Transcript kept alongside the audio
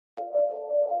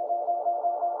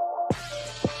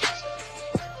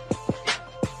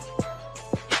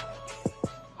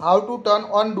How to turn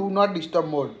on Do Not Disturb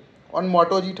mode on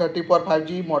Moto G34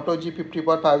 5G, Moto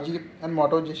G54 5G and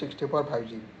Moto G64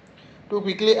 5G. To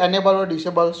quickly enable or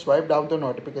disable, swipe down the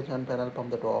notification panel from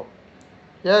the top.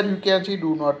 Here you can see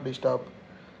Do Not Disturb.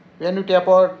 When you tap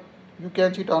on, you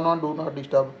can see turn on Do Not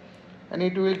Disturb and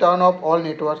it will turn off all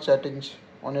network settings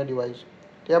on your device.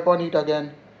 Tap on it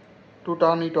again to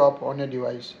turn it off on your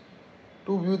device.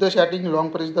 To view the setting, long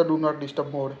press the Do Not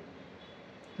Disturb mode.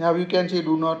 Now you can see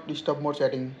Do Not Disturb mode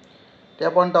setting.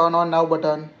 Tap on Turn On Now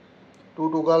button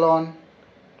to toggle on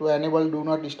to enable Do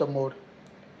Not Disturb mode.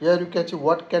 Here you can see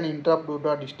what can interrupt Do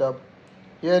Not Disturb.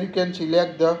 Here you can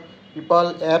select the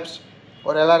people, apps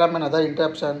or alarm and other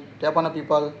interruption. Tap on a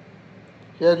people.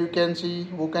 Here you can see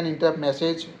who can interrupt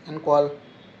message and call,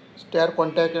 stare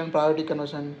contact and priority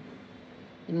conversion.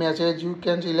 In message you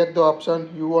can select the option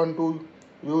you want to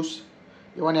use.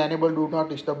 Even enable Do Not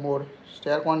Disturb mode.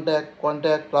 Stare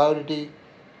contact, priority,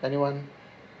 anyone.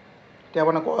 Tap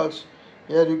on a calls.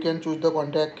 Here you can choose the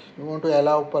contact you want to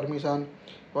allow permission.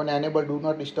 You want to enable Do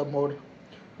Not Disturb mode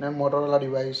on Motorola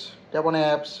device. Tap on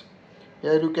apps.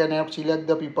 Here you can app select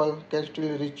the people can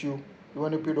still reach you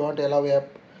even if you don't allow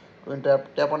app to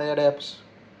interrupt. Tap on add apps.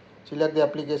 Select the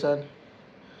application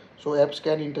so apps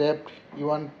can interrupt. You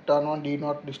want turn on Do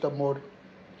Not Disturb mode.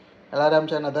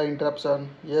 Alarms and other interruption.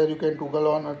 Here you can toggle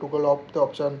on or toggle off the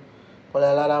option for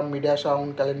alarm, media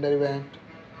sound, calendar event.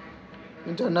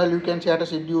 In general, you can set a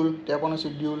schedule. Tap on a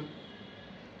schedule.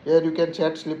 Here you can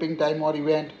set sleeping time or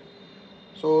event.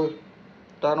 So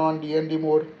turn on DND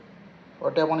mode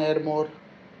or tap on add more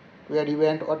to add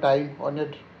event or time on your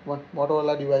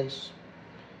Motorola device.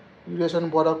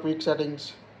 Duration for a quick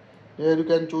settings. Here you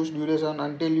can choose duration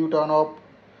until you turn off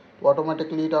to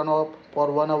automatically turn off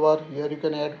for 1 hour. Here you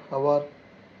can add hour.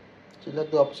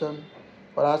 Select the option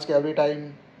for ask every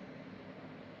time.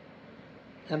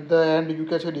 At the end you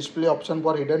can see display option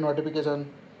for hidden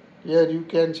notification. Here you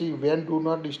can see when Do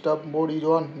Not Disturb mode is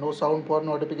on, no sound for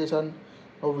notification,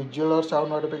 no visual or sound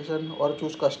notification, or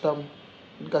choose custom.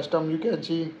 In custom you can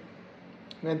see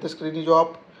when the screen is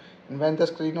off and when the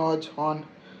screen is on.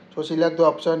 So select the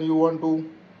option you want to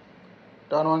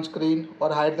turn on screen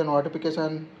or hide the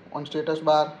notification on status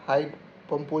bar, hide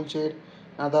from full shade.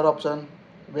 Another option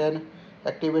when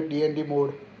activate DND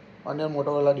mode on your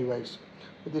Motorola device.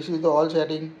 So this is the all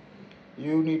setting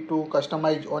you need to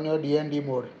customize on your DND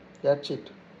mode. That's it.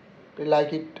 If you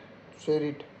like it, share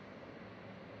it.